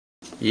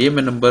ये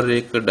मैं नंबर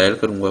एक डायल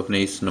करूंगा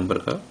अपने इस नंबर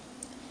का।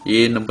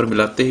 ये नंबर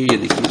मिलाते ही ये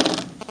देखिए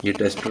ये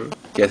टेस्टर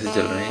कैसे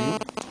चल रहे हैं।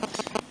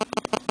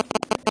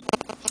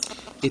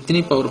 ये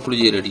इतनी पावरफुल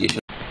ये radiation.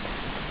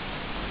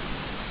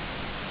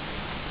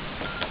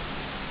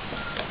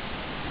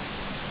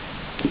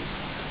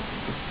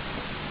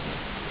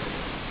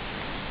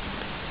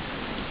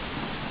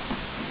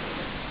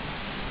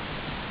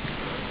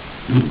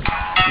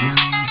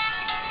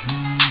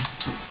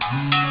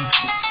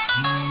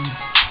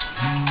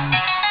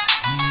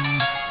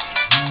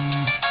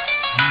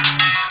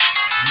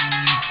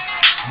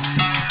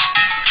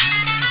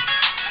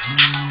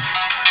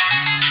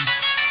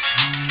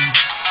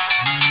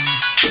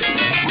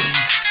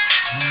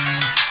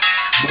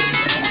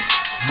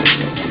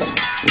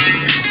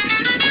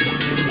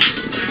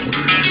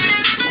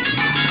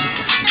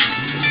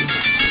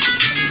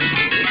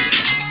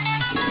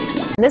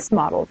 This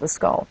model of the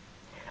skull.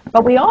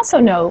 But we also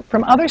know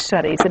from other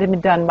studies that have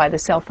been done by the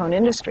cell phone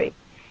industry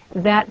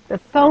that the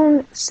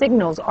phone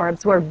signals are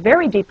absorbed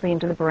very deeply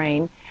into the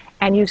brain,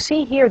 and you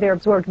see here they're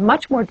absorbed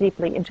much more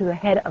deeply into the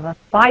head of a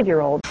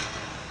 5-year-old.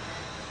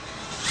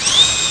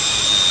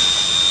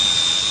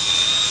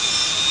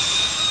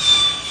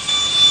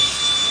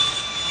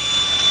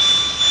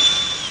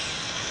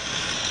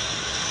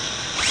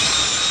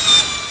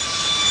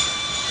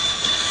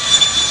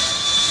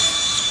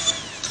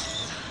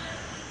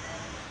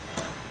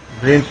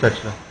 Brain touch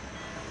ला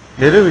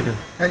ले रहे video.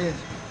 हाँ जी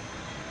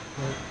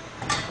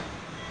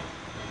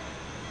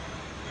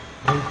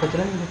touch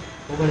रहा है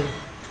वो बड़े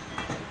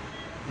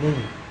नहीं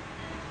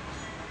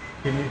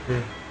कितनी से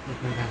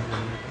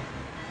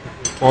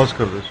पॉज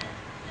कर दो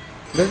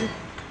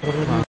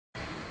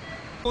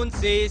फोन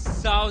से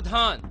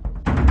सावधान।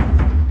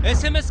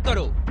 एसएमएस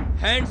करो,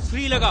 हैंड्स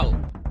फ्री लगाओ,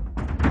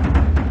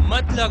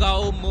 मत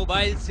लगाओ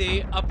मोबाइल से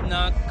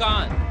अपना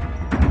कान,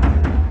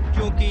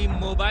 क्योंकि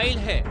मोबाइल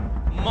है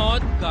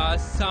मौत का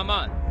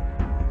सामान।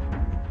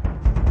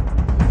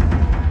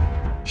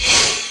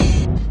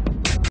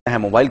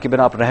 मोबाइल के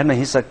बिना आप रह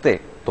नहीं सकते,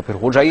 तो फिर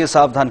हो जाइए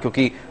सावधान,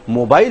 क्योंकि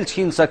मोबाइल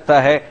छीन सकता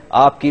है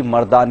आपकी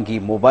मर्दानगी।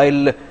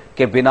 मोबाइल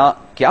के बिना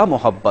क्या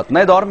मोहब्बत।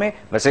 नए दौर में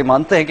वैसे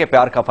मानते हैं कि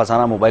प्यार का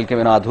फसाना मोबाइल के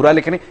बिना अधूरा,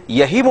 लेकिन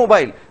यही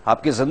मोबाइल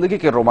आपकी जिंदगी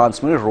के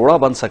रोमांस में रोड़ा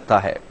बन सकता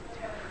है।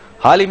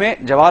 हाल ही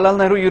में जवाहरलाल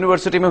नेहरू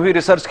यूनिवर्सिटी में हुई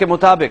रिसर्च के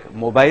मुताबिक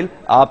मोबाइल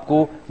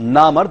आपको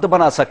नामर्द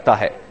बना सकता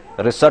है।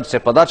 रिसर्च से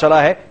पता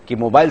चला है कि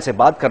मोबाइल से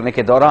बात करने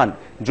के दौरान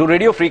जो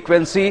रेडियो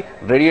फ्रीक्वेंसी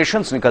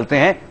रेडिएशंस निकलते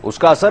हैं,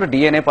 उसका असर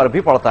डीएनए पर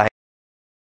भी पड़ता है।